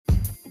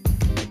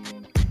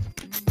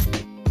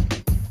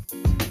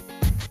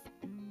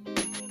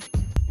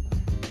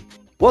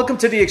Welcome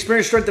to the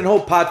Experience, Strength, and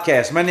Hope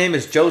podcast. My name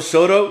is Joe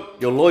Soto,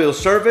 your loyal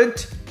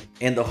servant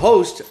and the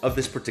host of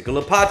this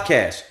particular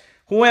podcast.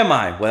 Who am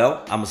I?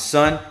 Well, I'm a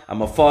son,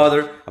 I'm a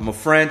father, I'm a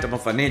friend, I'm a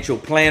financial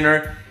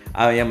planner.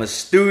 I am a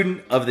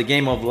student of the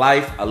game of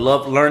life. I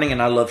love learning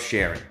and I love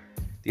sharing.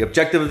 The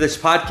objective of this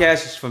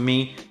podcast is for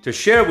me to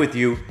share with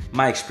you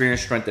my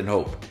experience, strength, and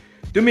hope.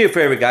 Do me a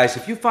favor, guys.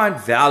 If you find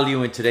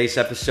value in today's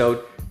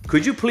episode,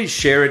 could you please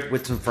share it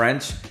with some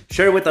friends?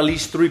 Share it with at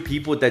least 3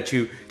 people that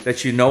you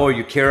know or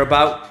you care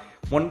about.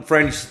 One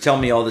friend used to tell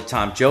me all the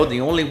time, Joe,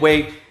 the only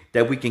way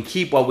that we can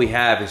keep what we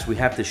have is we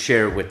have to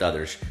share it with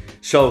others.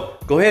 So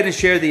go ahead and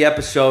share the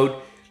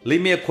episode. Leave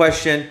me a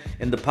question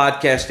in the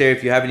podcast there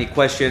if you have any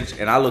questions,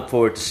 and I look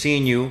forward to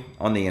seeing you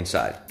on the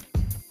inside.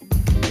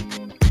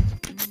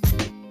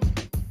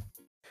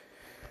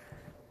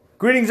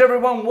 Greetings,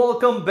 everyone.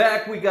 Welcome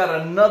back. We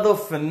got another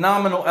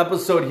phenomenal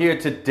episode here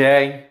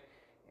today.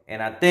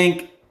 And I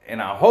think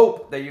and I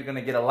hope that you're going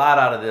to get a lot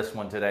out of this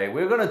one today.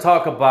 We're going to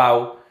talk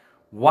about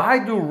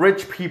why do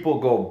rich people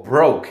go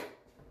broke?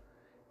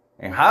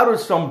 And how do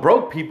some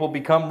broke people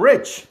become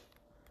rich?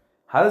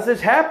 How does this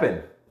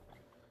happen?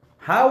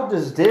 How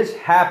does this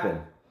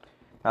happen?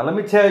 Now, let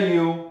me tell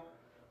you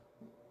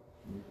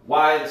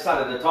why I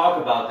decided to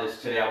talk about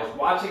this today. I was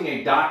watching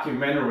a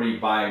documentary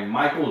by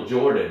Michael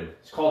Jordan.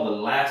 It's called The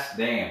Last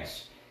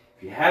Dance.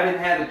 If you haven't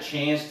had a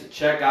chance to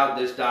check out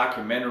this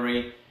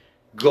documentary,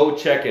 go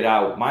check it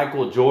out.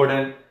 Michael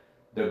Jordan,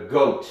 the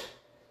GOAT.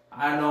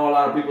 I know a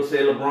lot of people say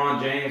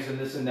LeBron James and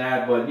this and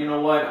that, but you know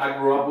what? I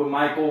grew up with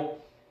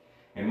Michael,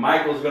 and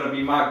Michael's going to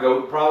be my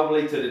GOAT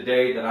probably to the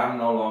day that I'm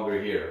no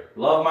longer here.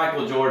 Love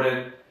Michael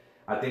Jordan.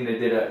 I think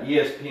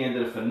ESPN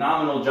did a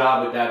phenomenal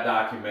job with that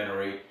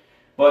documentary.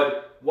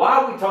 But why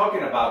are we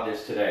talking about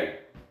this today?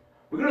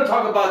 We're going to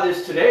talk about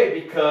this today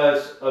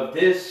because of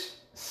this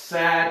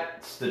sad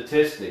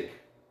statistic.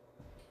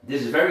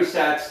 This very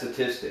sad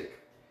statistic.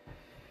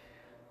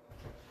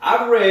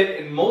 I've read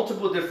in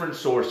multiple different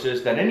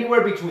sources that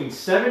anywhere between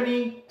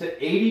 70 to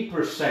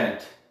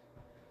 80%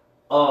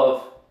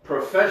 of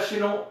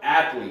professional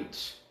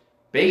athletes,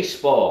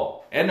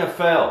 baseball,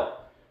 NFL,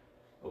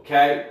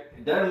 okay,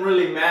 it doesn't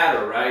really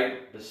matter,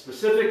 right? But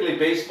specifically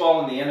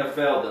baseball and the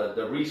NFL,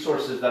 the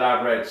resources that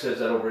I've read says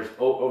that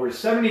over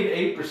 70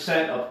 to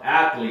 80% of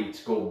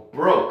athletes go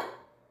broke.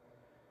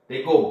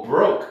 They go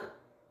broke.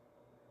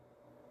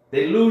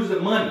 They lose the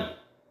money.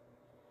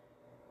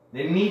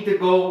 They need to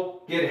go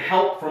get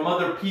help from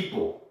other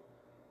people.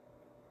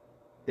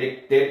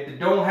 They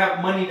don't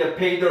have money to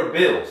pay their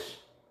bills.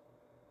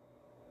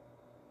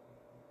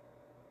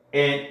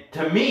 And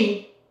to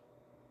me,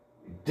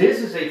 this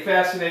is a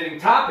fascinating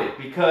topic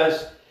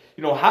because,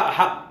 you know,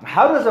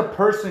 how does a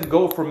person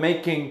go from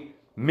making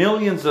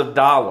millions of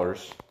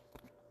dollars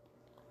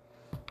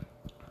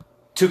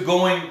to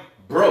going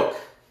broke?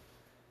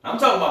 I'm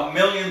talking about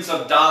millions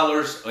of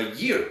dollars a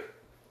year.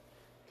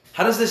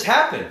 How does this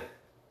happen?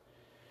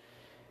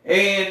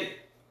 And,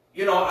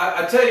 you know,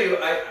 I tell you,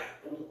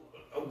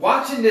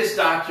 watching this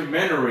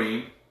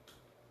documentary,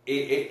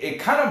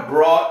 it kind of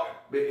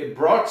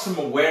brought some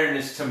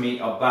awareness to me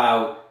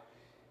about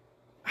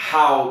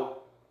how,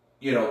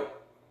 you know,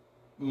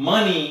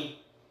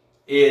 money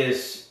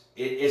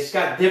it's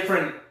got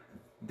different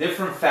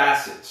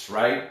facets,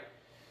 right?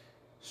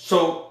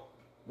 So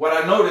what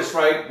I noticed,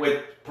 right,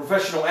 with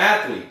professional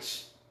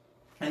athletes,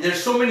 and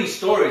there's so many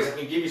stories, I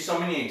can give you so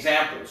many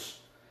examples.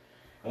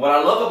 And what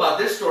I love about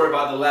this story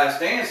about The Last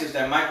Dance is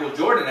that Michael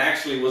Jordan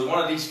actually was one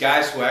of these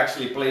guys who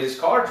actually played his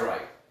cards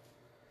right.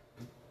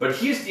 But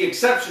he's the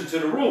exception to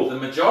the rule. The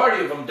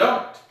majority of them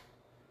don't.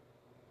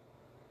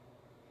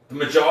 The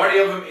majority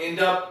of them end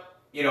up,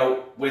 you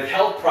know, with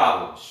health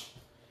problems.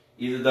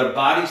 Either their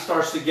body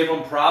starts to give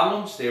them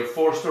problems, they are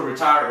forced to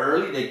retire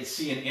early, they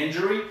see an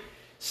injury.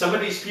 Some of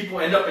these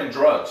people end up in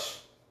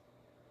drugs.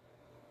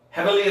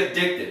 Heavily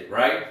addicted,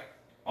 right?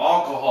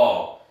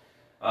 Alcohol.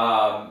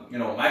 You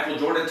know, Michael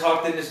Jordan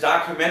talked in this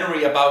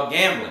documentary about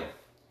gambling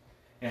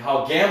and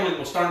how gambling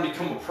was starting to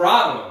become a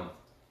problem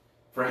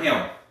for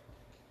him.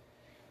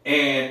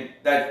 And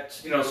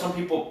that, you know, some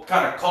people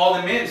kind of called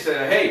him in and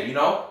said, hey, you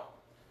know,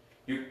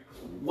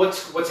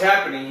 what's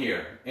happening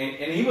here?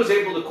 And he was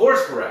able to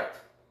course correct.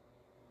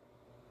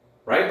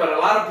 Right? But a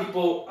lot of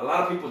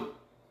people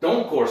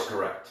don't course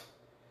correct.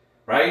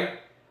 Right?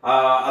 A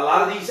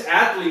lot of these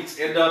athletes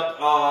end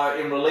up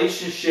in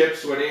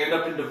relationships where they end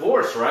up in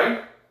divorce,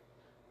 right?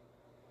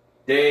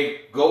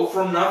 They go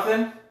from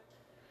nothing.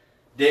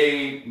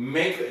 They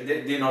make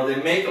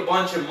a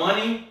bunch of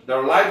money.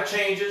 Their life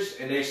changes,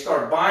 and they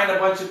start buying a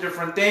bunch of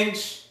different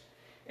things,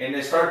 and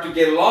they start to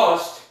get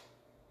lost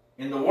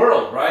in the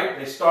world, right?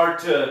 They start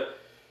to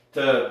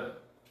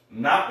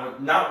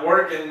not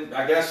work in,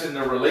 I guess, in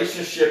their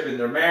relationship, in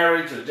their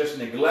marriage, or just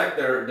neglect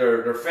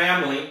their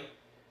family,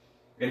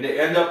 and they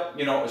end up,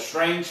 you know,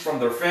 estranged from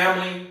their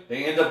family.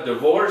 They end up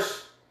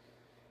divorced,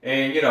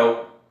 and you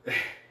know,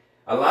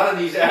 a lot of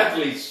these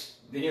athletes,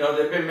 you know,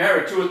 they've been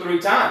married 2 or 3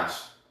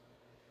 times.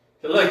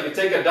 So look, you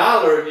take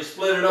 $1 and you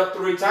split it up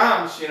 3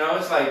 times, you know,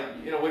 it's like,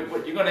 you know,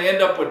 you're going to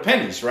end up with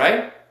pennies,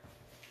 right?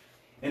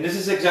 And this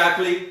is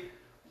exactly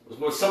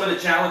what some of the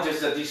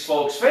challenges that these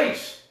folks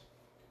face,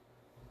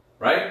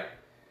 right?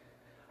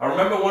 I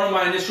remember one of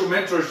my initial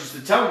mentors used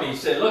to tell me, he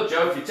said, look,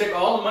 Joe, if you take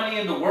all the money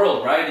in the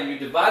world, right, and you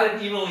divide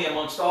it evenly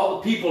amongst all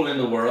the people in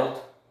the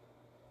world,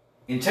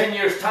 in 10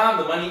 years' time,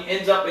 the money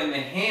ends up in the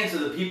hands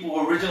of the people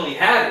who originally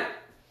had it.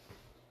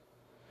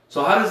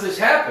 So how does this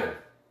happen?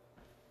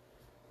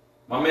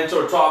 My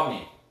mentor taught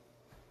me,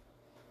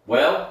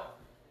 well,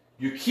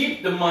 you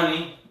keep the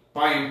money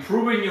by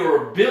improving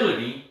your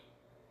ability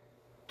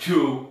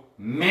to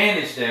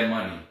manage that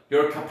money,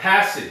 your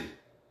capacity,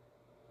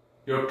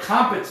 your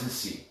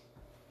competency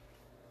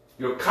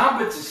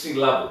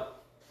level,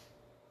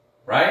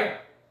 right?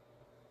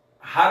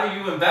 How do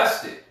you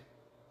invest it?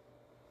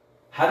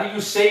 How do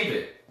you save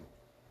it?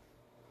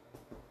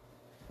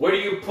 Where do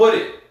you put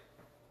it?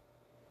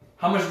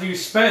 How much do you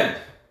spend?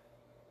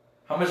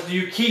 How much do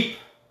you keep?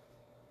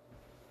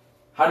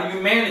 How do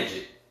you manage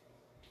it?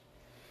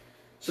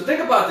 So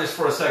think about this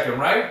for a second,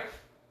 right?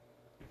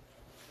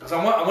 Because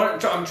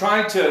I'm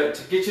trying to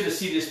get you to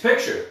see this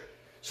picture.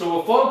 So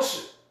with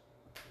folks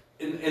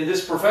in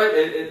this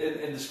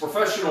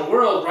professional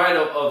world, right,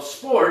 of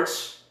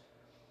sports,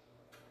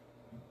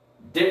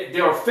 they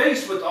are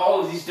faced with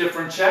all of these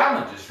different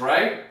challenges,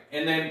 right?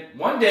 And then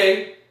one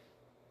day,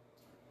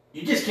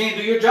 you just can't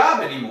do your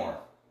job anymore.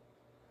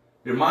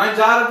 Your mind's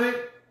out of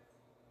it.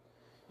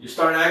 You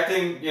start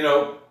acting,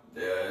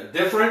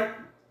 different,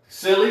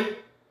 silly.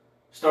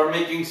 Start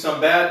making some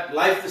bad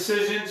life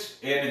decisions,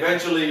 and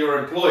eventually your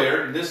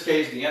employer, in this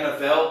case the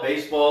NFL,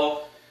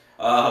 baseball,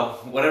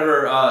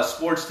 whatever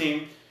sports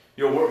team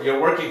you're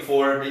working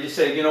for, they just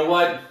say, you know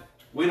what,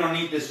 we don't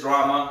need this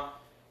drama,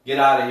 get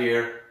out of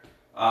here,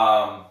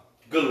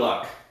 good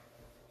luck.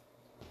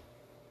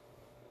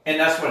 And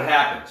that's what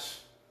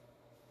happens.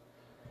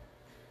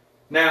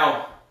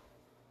 Now,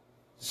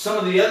 some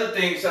of the other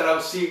things that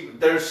I'll see,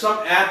 there's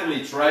some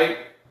athletes, right?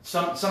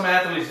 Some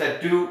athletes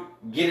that do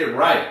get it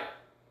right.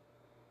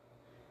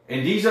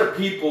 And these are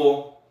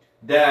people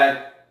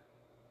that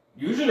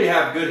usually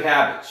have good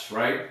habits,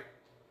 right?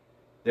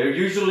 They're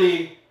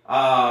usually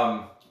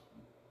not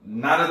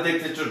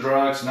addicted to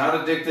drugs, not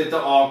addicted to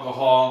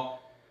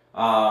alcohol,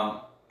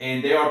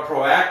 and they are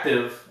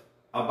proactive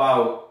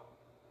about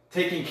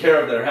taking care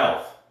of their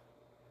health,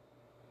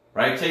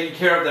 right? Taking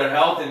care of their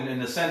health in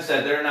the sense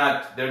that they're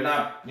not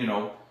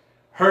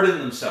hurting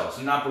themselves.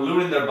 They're not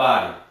polluting their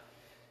body.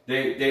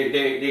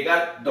 They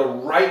got the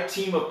right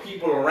team of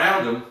people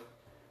around them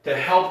to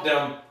help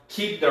them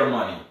keep their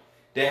money.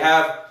 They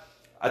have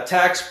a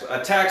tax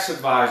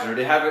advisor.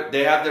 They have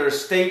their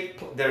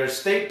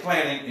estate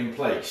planning in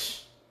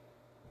place,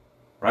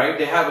 right?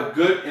 They have a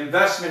good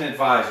investment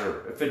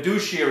advisor, a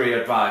fiduciary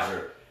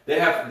advisor. They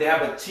have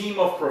a team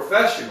of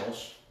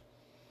professionals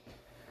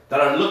that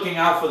are looking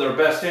out for their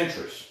best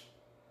interests.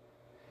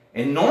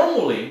 And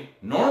normally,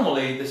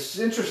 this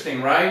is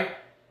interesting, right?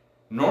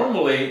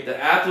 Normally, the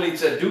athletes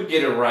that do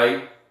get it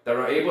right, that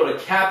are able to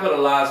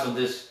capitalize on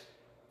this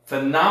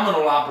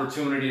phenomenal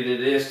opportunity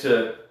that it is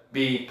to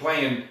be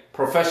playing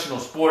professional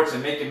sports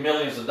and making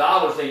millions of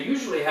dollars, they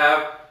usually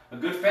have a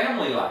good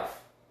family life.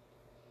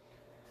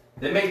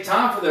 They make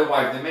time for their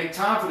wife. They make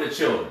time for their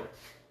children.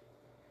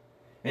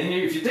 And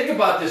if you think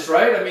about this,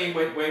 right? I mean,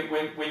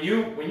 when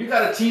you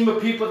got a team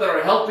of people that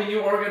are helping you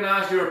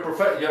organize your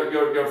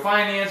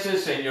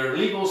finances and your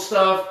legal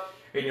stuff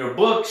and your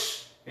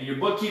books and your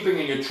bookkeeping,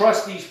 and you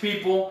trust these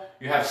people,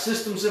 you have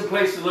systems in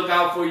place to look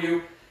out for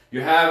you. You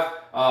have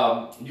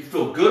you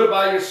feel good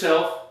about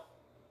yourself.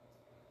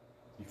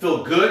 You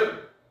feel good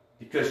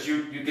because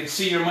you can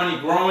see your money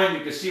growing.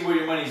 You can see where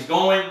your money's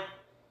going.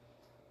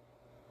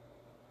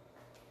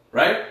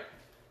 Right?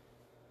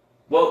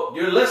 Well,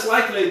 you're less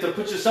likely to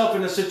put yourself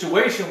in a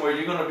situation where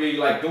you're going to be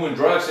like doing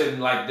drugs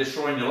and like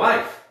destroying your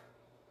life.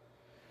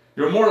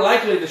 You're more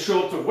likely to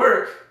show up to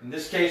work, in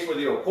this case, whether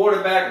you're a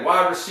quarterback,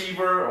 wide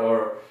receiver,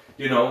 or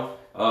an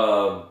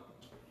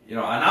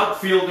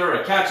outfielder,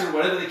 a catcher,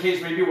 whatever the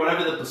case may be,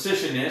 whatever the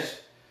position is,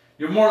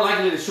 you're more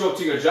likely to show up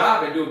to your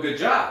job and do a good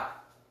job.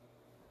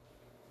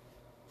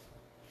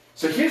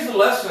 So here's the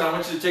lesson I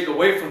want you to take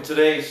away from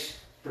today's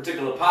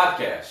particular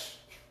podcast.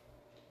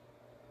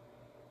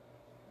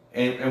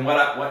 And what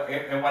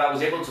I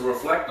was able to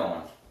reflect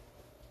on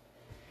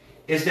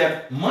is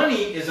that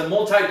money is a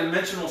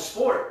multidimensional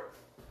sport.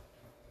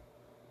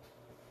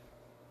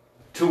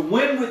 To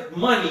win with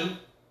money,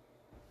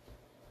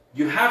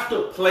 you have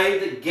to play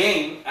the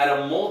game at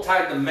a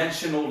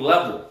multidimensional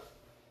level.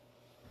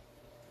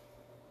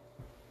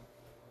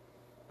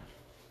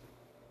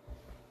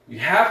 You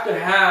have to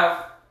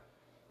have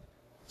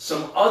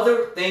some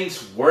other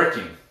things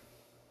working.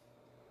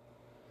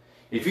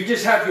 If you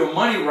just have your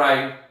money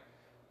right,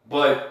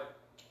 but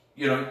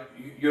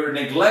you're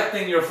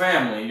neglecting your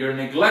family, you're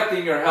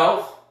neglecting your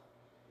health,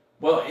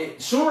 well,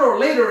 sooner or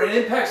later it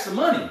impacts the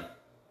money.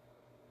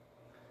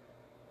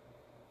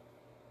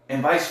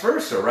 And vice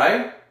versa,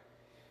 right?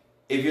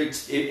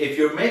 If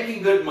you're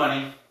making good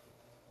money,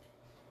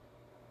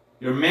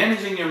 you're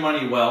managing your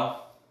money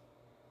well,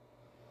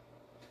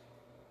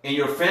 and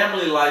your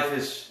family life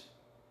is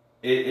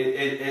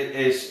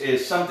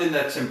is something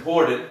that's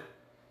important.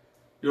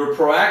 You're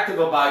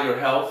proactive about your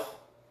health.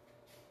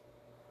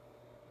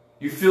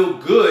 You feel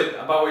good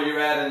about where you're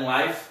at in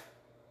life.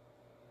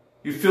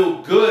 You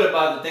feel good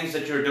about the things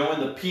that you're doing,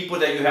 the people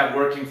that you have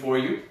working for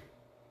you.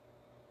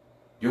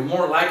 You're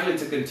more likely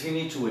to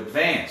continue to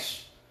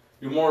advance.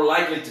 You're more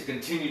likely to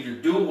continue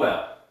to do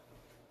well.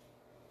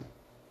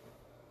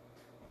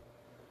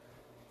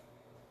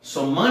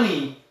 So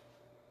money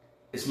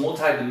is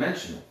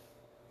multidimensional.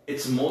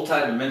 It's a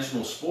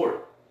multidimensional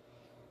sport.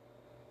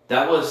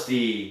 That was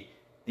the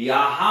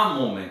aha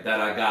moment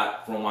that I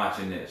got from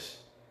watching this.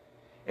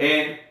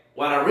 And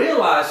what I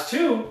realized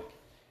too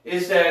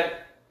is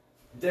that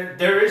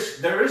there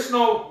is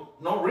no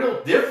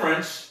real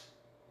difference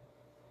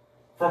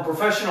from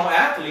professional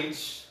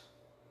athletes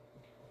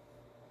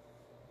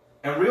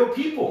and real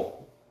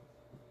people.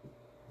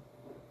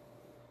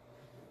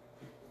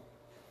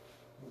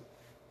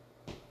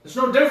 There's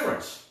no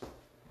difference.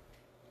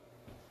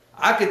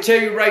 I could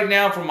tell you right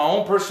now from my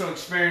own personal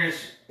experience,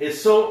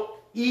 it's so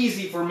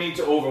easy for me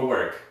to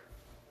overwork.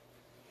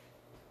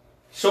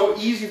 So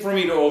easy for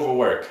me to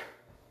overwork.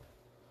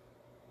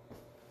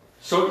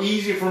 So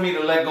easy for me to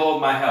let go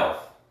of my health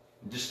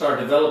and just start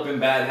developing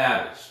bad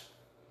habits.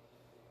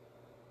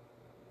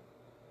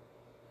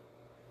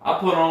 I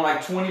put on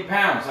like 20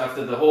 pounds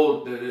after the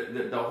whole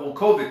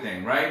COVID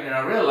thing, right? And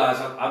I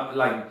realized, I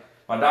like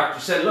my doctor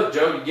said, look,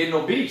 Joe, you're getting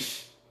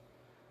obese.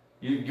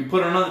 You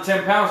put another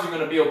 10 pounds, you're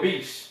going to be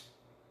obese.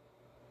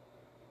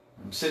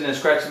 I'm sitting there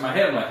scratching my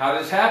head. I'm like, how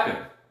did this happen?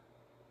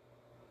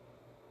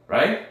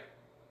 Right?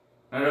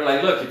 And they're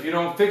like, look, if you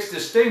don't fix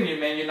this thing, you're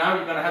going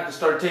to have to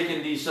start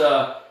taking these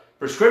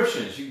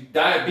prescriptions,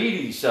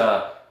 diabetes,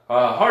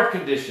 heart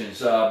conditions,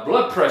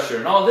 blood pressure,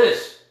 and all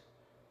this.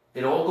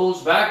 It all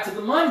goes back to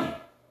the money.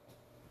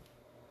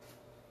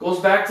 Goes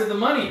back to the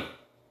money.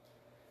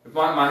 If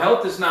my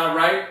health is not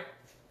right,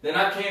 then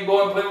I can't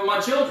go and play with my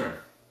children.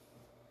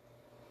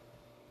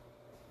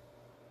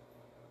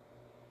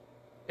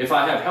 If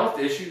I have health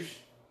issues,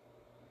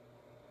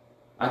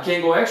 I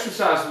can't go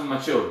exercise with my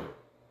children.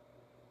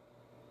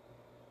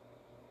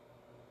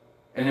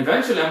 And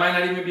eventually I might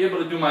not even be able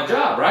to do my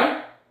job,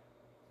 right?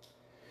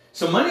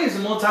 So money is a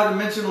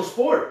multidimensional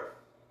sport.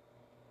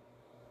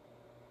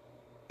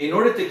 In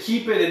order to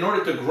keep it, in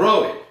order to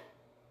grow it,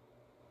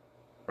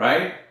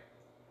 right?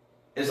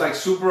 It's like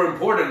super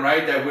important,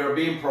 right? That we're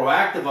being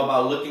proactive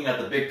about looking at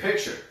the big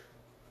picture.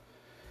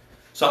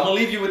 So I'm going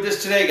to leave you with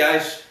this today,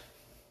 guys.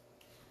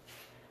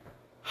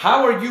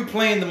 How are you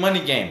playing the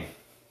money game?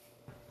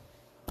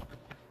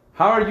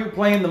 How are you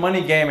playing the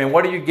money game, and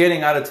what are you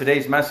getting out of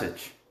today's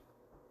message?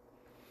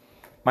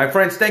 My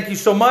friends, thank you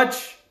so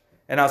much,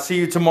 and I'll see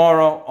you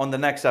tomorrow on the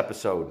next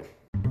episode.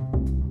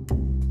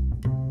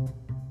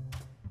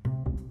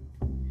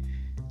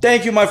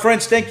 Thank you, my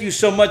friends. Thank you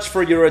so much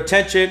for your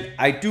attention.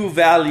 I do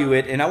value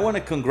it, and I want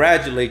to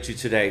congratulate you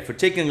today for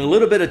taking a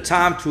little bit of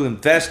time to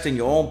invest in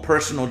your own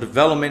personal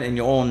development and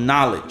your own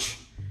knowledge.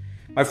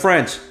 My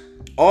friends,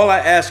 all I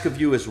ask of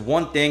you is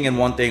one thing and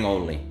one thing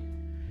only.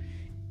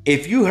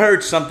 If you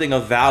heard something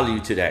of value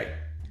today,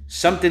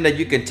 something that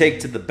you can take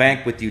to the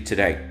bank with you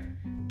today,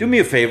 do me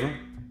a favor.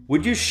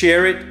 Would you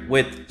share it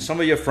with some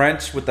of your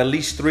friends, with at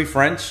least 3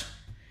 friends?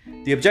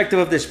 The objective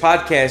of this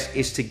podcast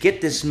is to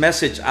get this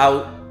message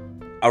out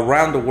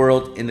around the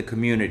world in the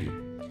community.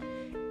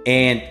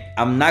 And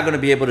I'm not going to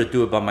be able to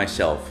do it by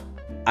myself.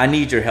 I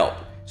need your help.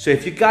 So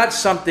if you got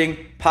something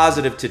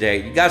positive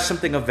today, you got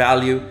something of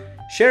value,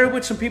 share it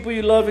with some people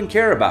you love and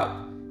care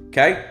about.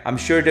 Okay? I'm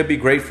sure they'll be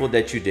grateful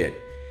that you did.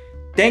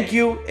 Thank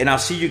you, and I'll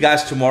see you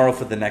guys tomorrow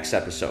for the next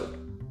episode.